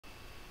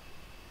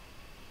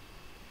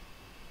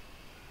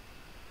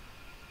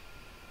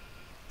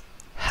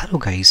Hello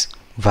guys,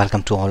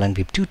 welcome to Online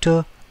Web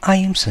Tutor. I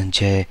am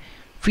Sanjay.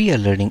 We are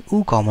learning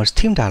WooCommerce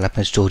theme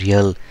development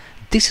tutorial.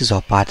 This is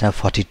our partner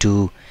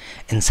 42.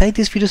 Inside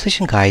this video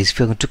session guys,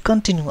 we are going to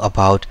continue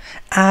about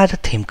add a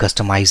theme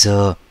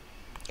customizer.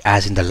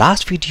 As in the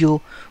last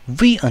video,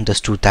 we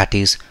understood that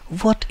is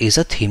what is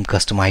a theme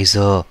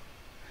customizer.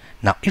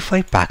 Now if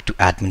I back to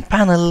admin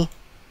panel,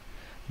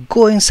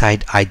 go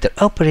inside either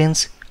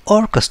appearance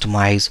or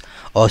customize,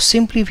 or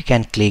simply we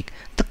can click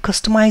the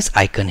customize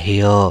icon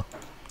here.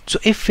 So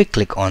if we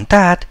click on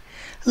that,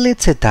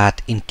 let's say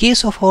that in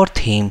case of our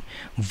theme,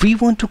 we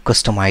want to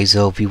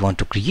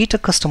create a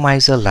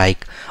customizer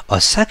like a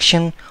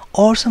section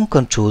or some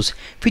controls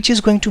which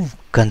is going to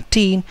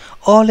contain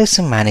or let's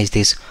say manage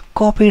this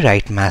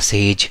copyright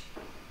message.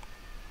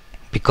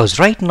 Because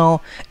right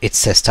now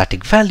it's a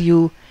static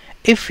value.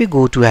 If we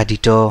go to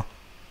editor,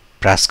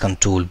 press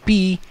Ctrl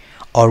B,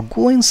 or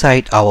go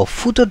inside our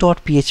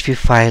footer.php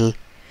file,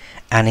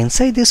 and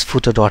inside this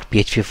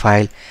footer.php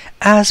file,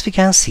 as we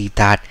can see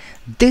that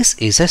this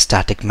is a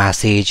static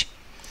message.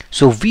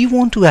 So we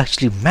want to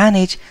actually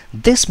manage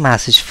this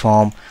message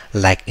form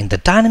like in the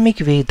dynamic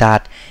way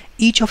that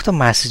each of the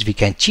message we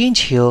can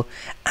change here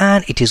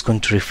and it is going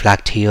to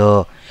reflect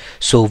here.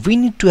 So we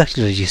need to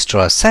actually register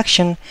a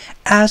section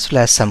as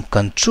well as some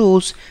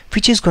controls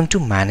which is going to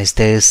manage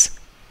this.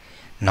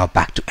 Now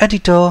back to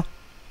editor,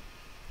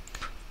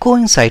 go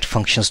inside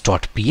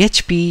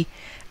functions.php,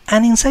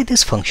 and inside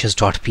this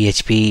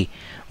functions.php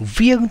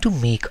we are going to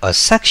make a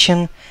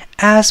section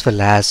as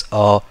well as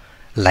a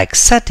like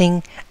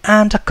setting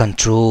and a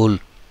control,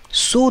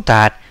 so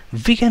that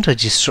we can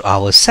register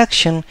our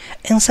section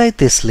inside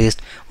this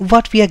list.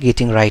 What we are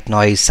getting right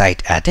now is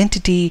site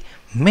identity,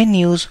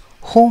 menus,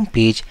 home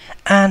page,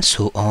 and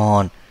so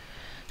on.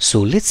 So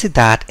let's say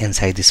that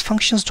inside this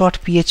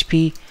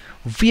functions.php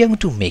we are going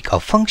to make a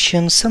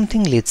function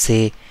something, let's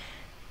say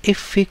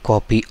if we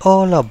copy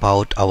all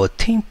about our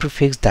theme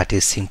prefix, that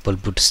is simple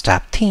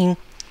bootstrap theme,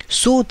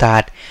 so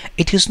that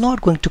it is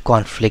not going to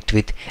conflict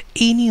with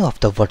any of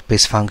the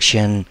WordPress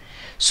function.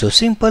 So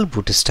simple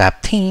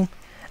bootstrap theme,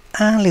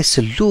 and let's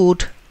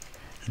load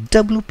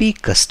WP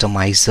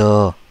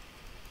customizer.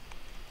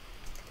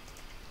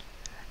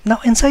 Now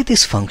inside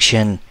this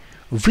function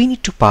we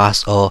need to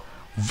pass a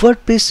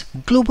WordPress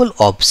global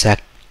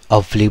object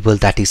available,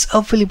 that is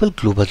available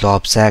global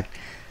object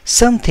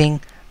something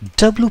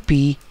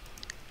WP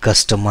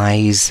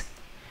customize.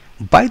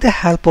 By the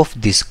help of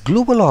this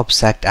global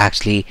object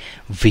actually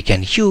we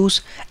can use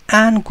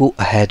and go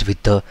ahead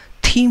with the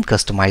theme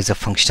customizer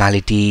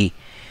functionality,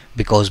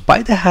 because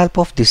by the help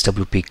of this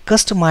WP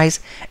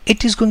customize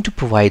it is going to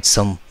provide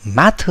some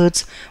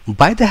methods.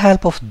 By the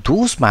help of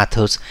those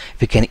methods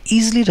we can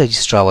easily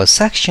register our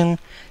section,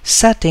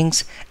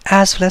 settings,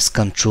 as well as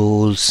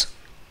controls.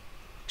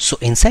 So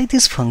inside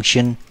this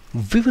function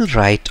we will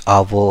write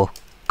our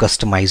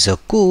customizer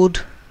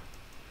code,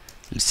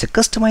 let's say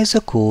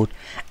customizer code,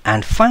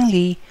 and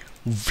finally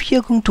we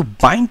are going to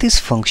bind this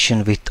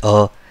function with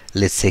a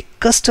let's say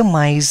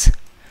customizer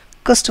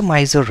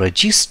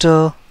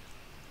register.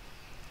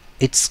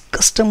 It's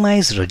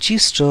customize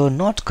register,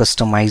 not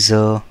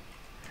customizer,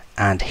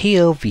 and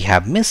here we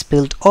have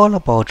misspelled all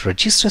about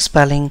register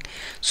spelling.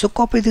 So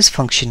copy this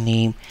function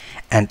name,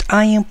 and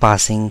I am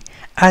passing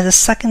as a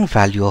second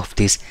value of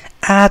this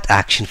add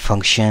action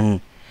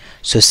function.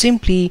 So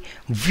simply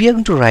we are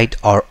going to write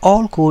our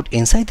all code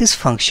inside this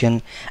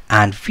function,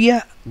 and we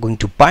are going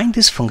to bind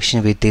this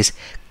function with this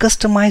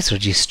customize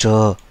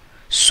register,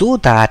 so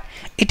that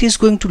it is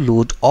going to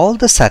load all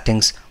the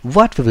settings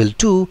what we will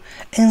do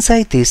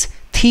inside this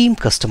theme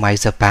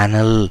customizer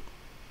panel.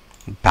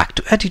 Back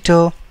to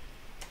editor,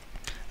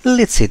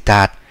 let's say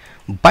that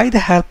by the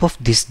help of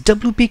this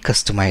WP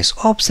customize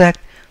object,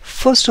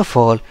 first of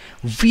all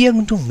we are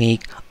going to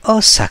make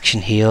a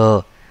section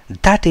here.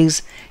 That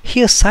is,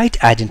 here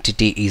site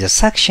identity is a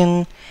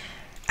section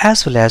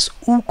as well as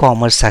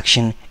WooCommerce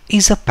section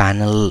is a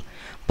panel,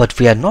 but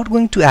we are not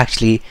going to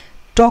actually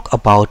talk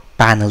about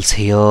panels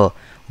here.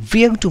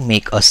 We are going to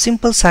make a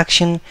simple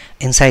section.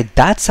 Inside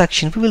that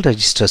section we will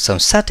register some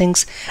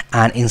settings,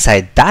 and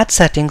inside that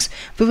settings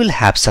we will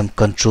have some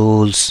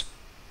controls.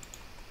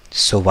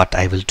 So what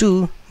I will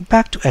do,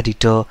 back to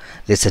editor,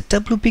 let's say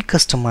WP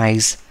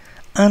customize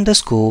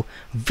underscore,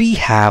 we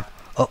have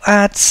a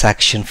add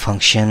section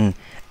function.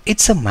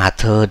 It's a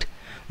method.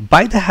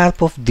 By the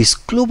help of this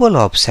global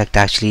object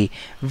actually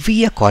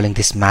we are calling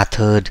this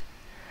method.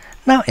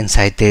 Now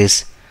inside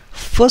this,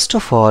 first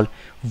of all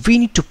we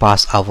need to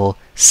pass our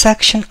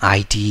section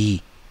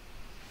ID.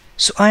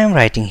 So I am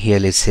writing here,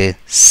 let's say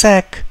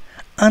sec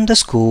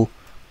underscore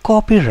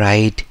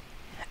copyright.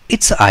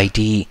 It's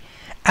ID.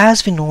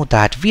 As we know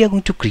that we are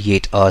going to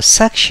create a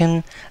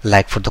section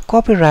like for the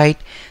copyright,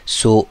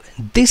 so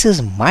this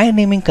is my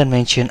naming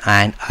convention,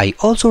 and I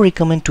also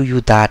recommend to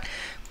you that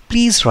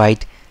please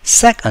write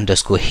sec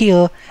underscore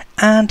here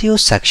and your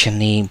section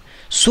name,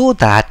 so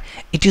that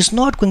it is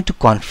not going to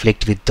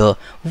conflict with the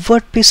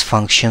WordPress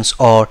functions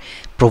or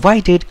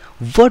provided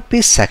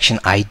WordPress section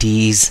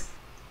IDs.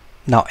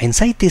 Now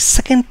inside this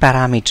second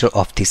parameter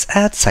of this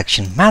add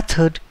section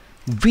method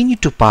we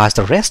need to pass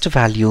the rest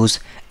values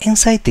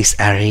inside this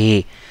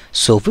array.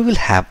 So we will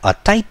have a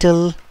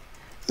title.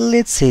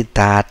 Let's say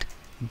that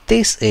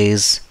this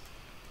is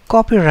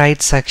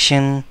copyright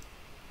section,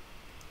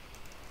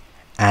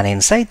 and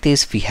inside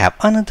this we have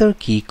another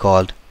key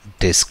called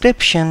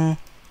description.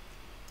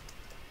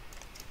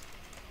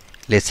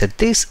 Let's say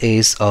this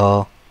is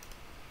a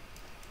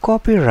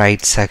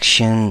copyright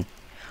section.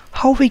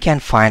 How we can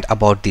find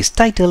about this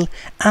title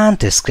and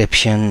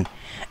description?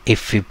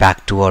 If we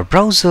back to our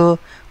browser,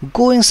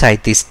 go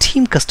inside this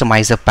theme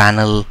customizer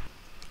panel,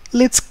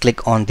 let's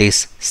click on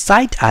this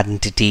site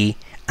identity,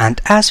 and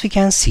as we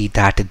can see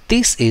that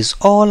this is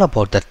all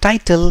about the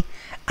title,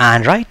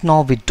 and right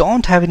now we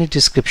don't have any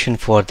description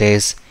for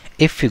this.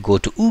 If we go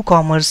to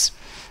WooCommerce,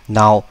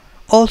 now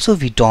also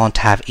we don't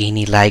have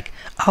any like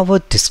our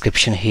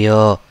description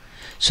here.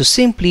 So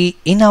simply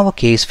in our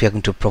case we are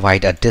going to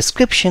provide a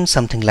description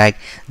something like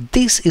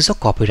this is a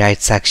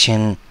copyright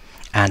section,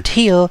 and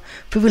here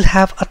we will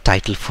have a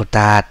title for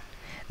that.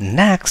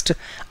 Next,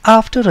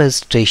 after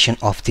registration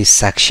of this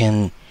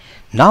section,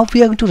 now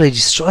we are going to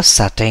register a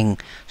setting,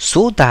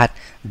 so that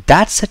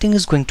that setting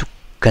is going to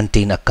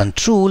contain a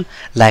control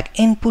like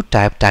input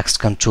type text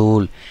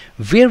control,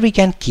 where we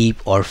can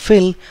keep or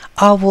fill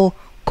our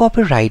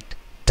copyright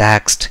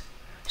text.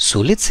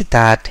 So let's say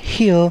that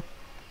here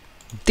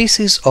this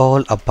is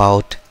all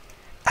about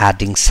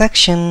adding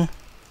section.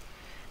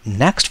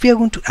 Next we are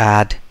going to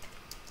add,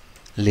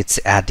 let's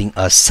say adding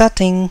a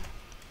setting.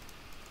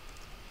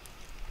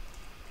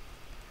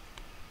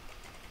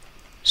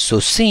 So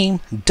same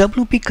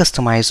WP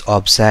customize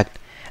object,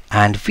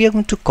 and we are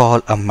going to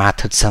call a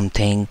method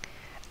something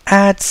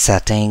add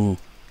setting.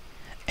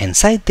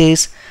 Inside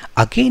this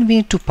again we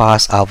need to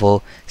pass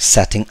our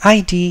setting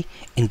ID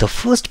in the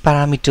first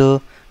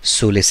parameter.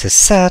 So let's say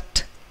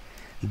set.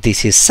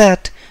 This is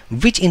set,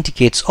 which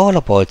indicates all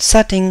about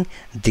setting.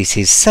 This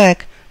is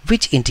sec,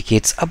 which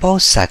indicates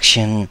about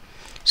section.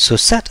 So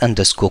set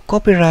underscore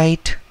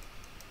copyright,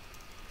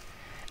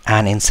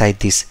 and inside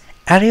this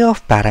array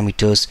of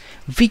parameters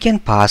we can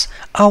pass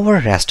our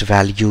rest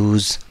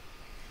values.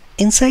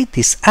 Inside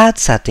this add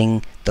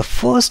setting,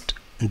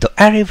 the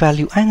array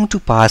value I'm going to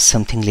pass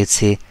something, let's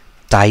say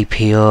type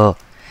here,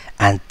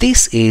 and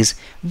this is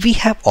we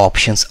have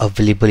options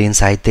available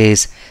inside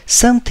this,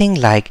 something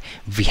like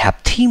we have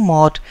theme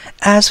mode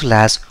as well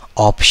as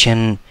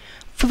option.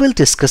 We will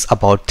discuss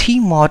about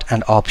theme mode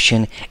and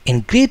option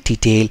in great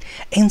detail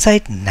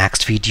inside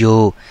next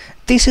video.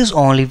 This is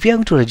only we are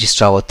going to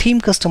register our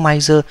theme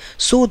customizer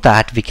so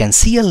that we can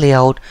see a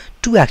layout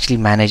to actually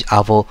manage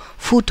our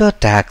footer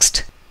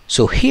text.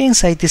 So here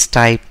inside this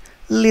type,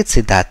 let's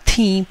say that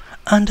theme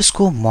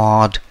underscore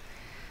mod.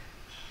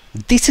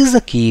 This is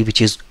the key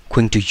which is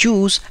going to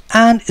use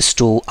and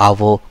store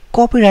our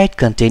copyright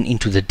content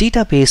into the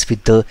database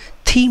with the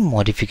theme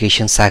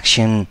modification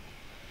section.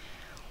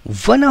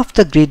 One of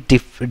the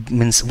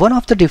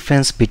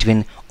difference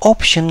between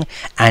option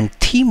and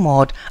theme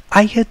mod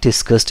I had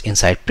discussed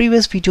inside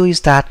previous video is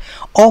that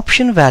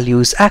option value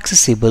is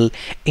accessible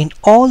in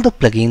all the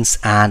plugins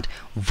and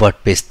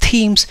WordPress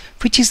themes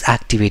which is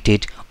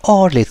activated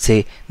or let's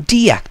say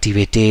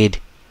deactivated.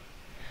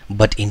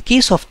 But in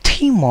case of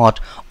theme mod,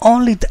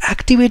 only the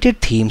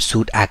activated theme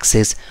should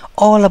access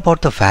all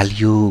about the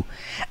value,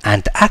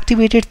 and the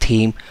activated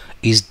theme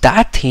is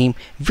that theme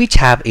which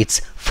have its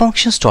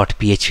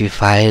functions.php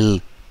file.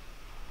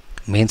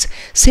 Means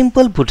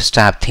simple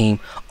bootstrap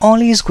theme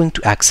only is going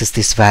to access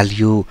this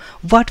value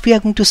what we are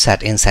going to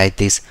set inside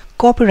this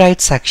copyright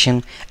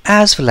section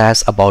as well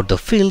as about the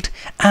field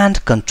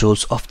and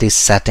controls of these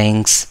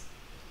settings.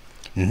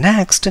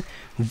 Next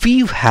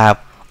we have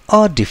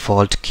a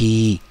default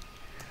key.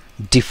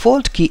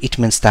 Default key, it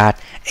means that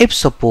if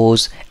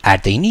suppose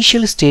at the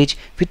initial stage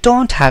we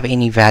don't have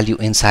any value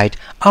inside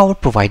our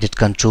provided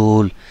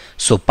control,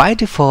 so by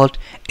default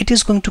it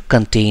is going to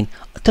contain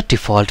the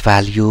default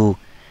value.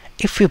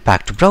 If we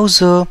back to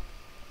browser,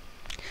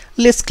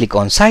 let's click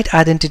on site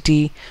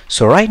identity.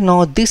 So right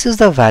now this is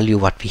the value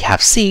what we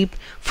have saved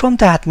from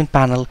the admin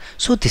panel,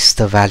 so this is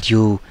the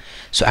value.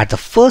 So at the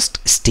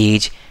first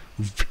stage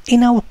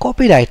in our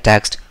copyright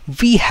text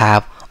we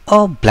have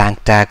a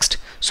blank text,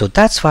 so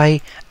that's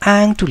why I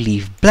am to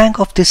leave blank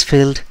of this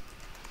field.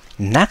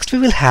 Next we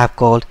will have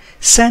called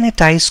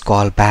sanitize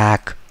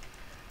callback.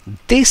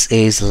 This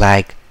is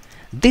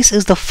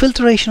the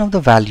filtration of the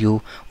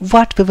value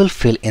what we will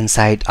fill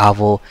inside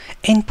our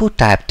input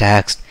type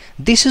text.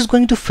 This is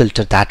going to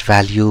filter that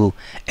value.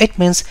 It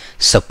means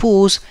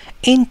suppose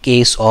in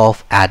case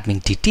of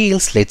admin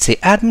details, let's say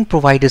admin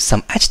provided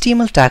some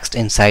HTML text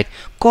inside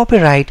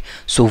copyright,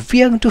 so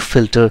we are going to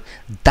filter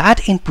that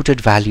inputted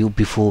value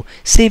before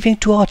saving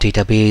to our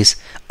database.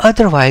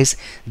 Otherwise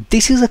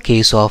this is a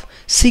case of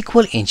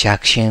SQL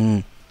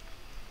injection.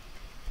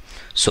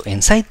 So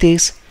inside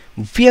this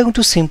we are going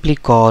to simply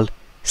call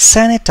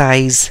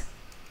sanitize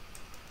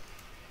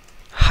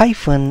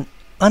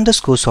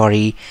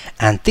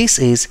and this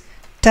is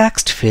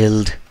text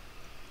field.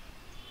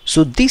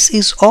 So this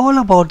is all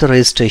about the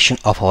registration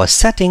of our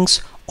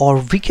settings or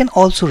we can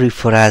also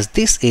refer as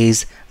this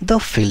is the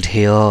field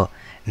here.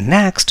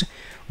 Next,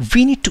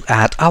 we need to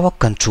add our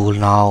control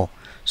now.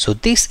 So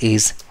this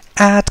is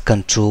add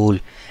control.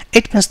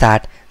 It means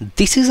that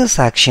this is a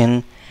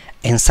section.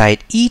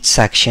 Inside each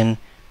section,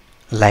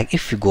 like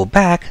if we go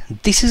back,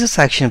 this is a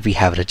section we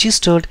have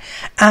registered,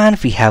 and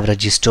we have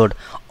registered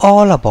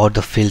all about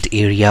the field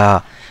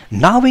area.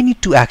 Now we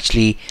need to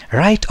actually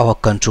write our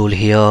control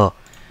here.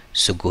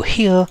 So go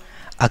here.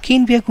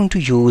 Again we are going to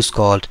use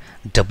called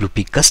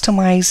WP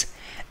Customize,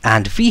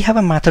 and we have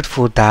a method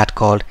for that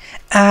called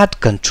add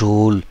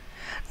control.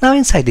 Now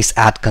inside this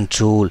add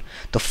control,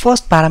 the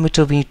first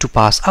parameter we need to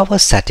pass our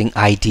setting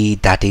ID,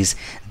 that is,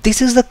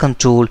 this is the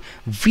control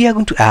we are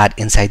going to add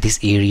inside this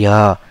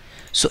area.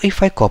 So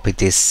if I copy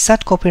this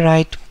set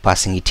copyright,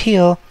 passing it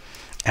here,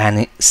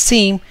 and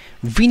same,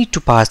 we need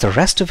to pass the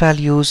rest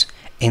values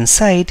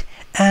inside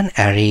an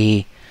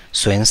array.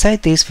 So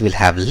inside this we will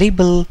have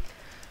label,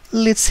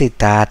 let's say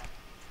that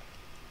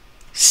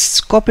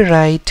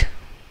copyright.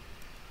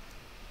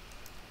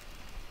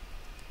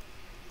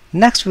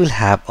 Next we'll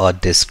have a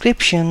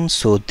description.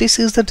 So this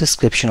is the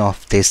description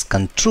of this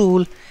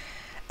control,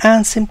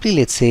 and simply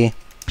let's say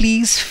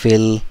please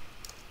fill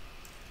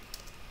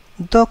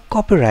the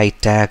copyright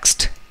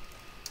text.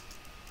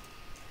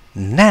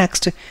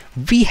 Next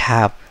we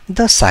have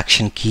the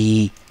section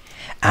key,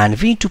 and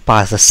we need to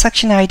pass the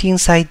section ID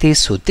inside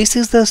this. So this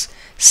is the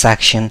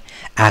section.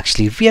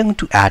 Actually we are going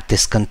to add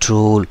this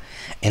control.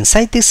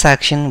 Inside this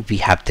section we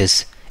have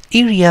this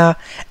area,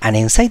 and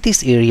inside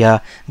this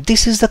area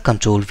this is the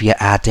control we are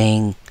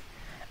adding.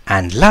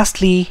 And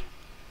lastly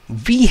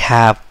we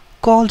have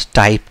called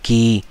type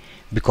key,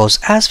 because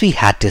as we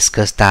had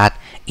discussed that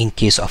in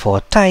case of our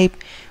type,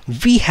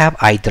 we have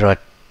either a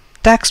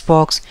text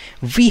box,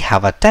 we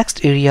have a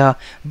text area,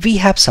 we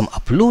have some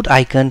upload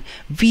icon,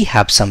 we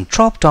have some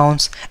drop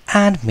downs,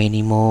 and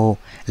many more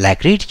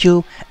like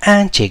radio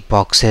and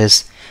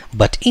checkboxes.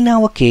 But in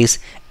our case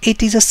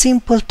it is a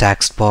simple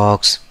text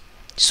box.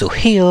 So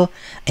here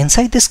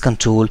inside this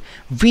control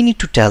we need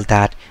to tell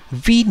that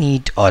we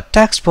need a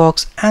text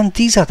box, and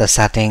these are the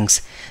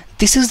settings.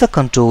 This is the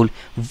control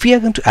we are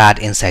going to add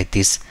inside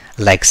this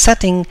like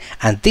setting,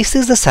 and this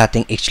is the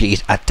setting actually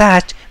is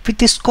attached with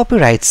this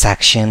copyright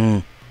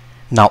section.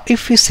 Now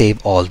if we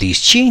save all these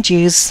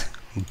changes,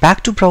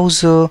 back to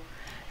browser,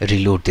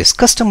 reload this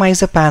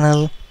customizer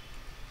panel,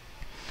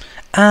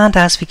 and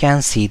as we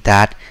can see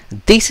that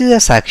this is a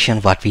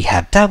section what we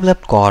have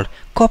developed called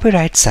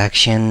copyright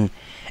section.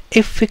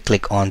 If we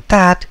click on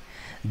that,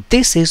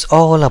 this is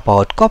all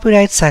about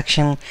copyright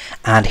section,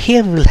 and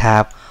here we will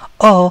have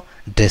a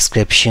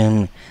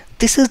description.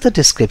 This is the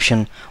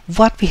description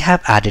what we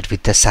have added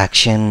with the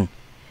section.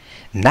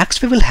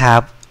 Next we will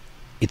have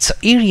its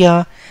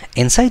area.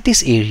 Inside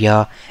this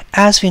area,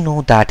 as we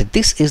know that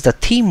this is the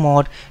theme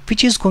mod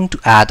which is going to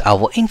add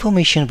our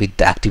information with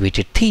the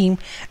activated theme,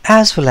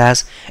 as well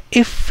as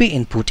if we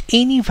input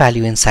any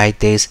value inside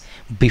this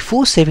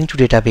before saving to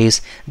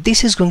database,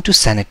 this is going to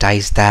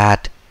sanitize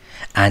that.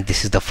 And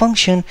this is the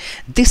function.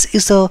 This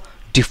is a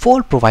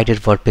default provided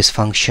WordPress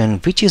function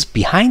which is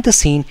behind the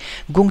scene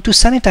going to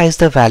sanitize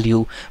the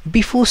value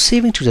before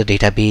saving to the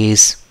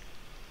database.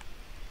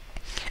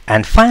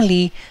 And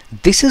finally,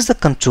 this is the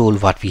control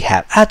what we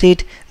have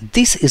added.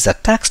 This is a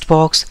text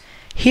box.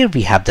 Here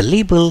we have the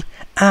label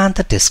and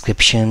the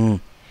description.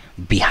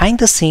 Behind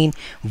the scene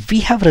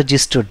we have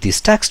registered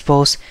this text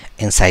box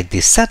inside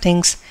these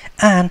settings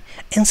and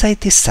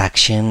inside this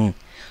section.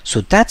 So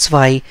that's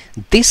why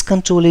this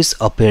control is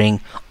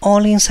appearing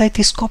only inside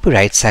this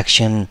copyright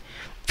section.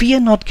 We are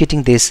not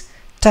getting this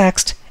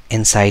text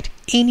inside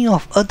any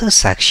of other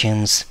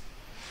sections.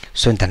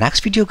 So in the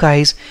next video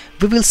guys,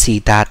 we will see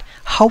that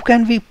how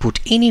can we put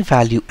any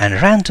value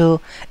and render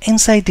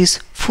inside this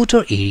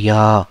footer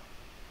area.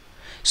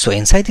 So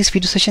inside this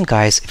video session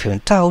guys, if you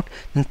have doubt,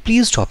 then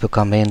please drop your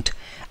comment.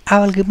 I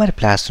will give my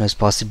reply as soon as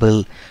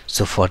possible.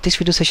 So for this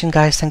video session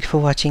guys, thank you for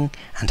watching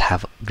and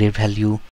have a great value.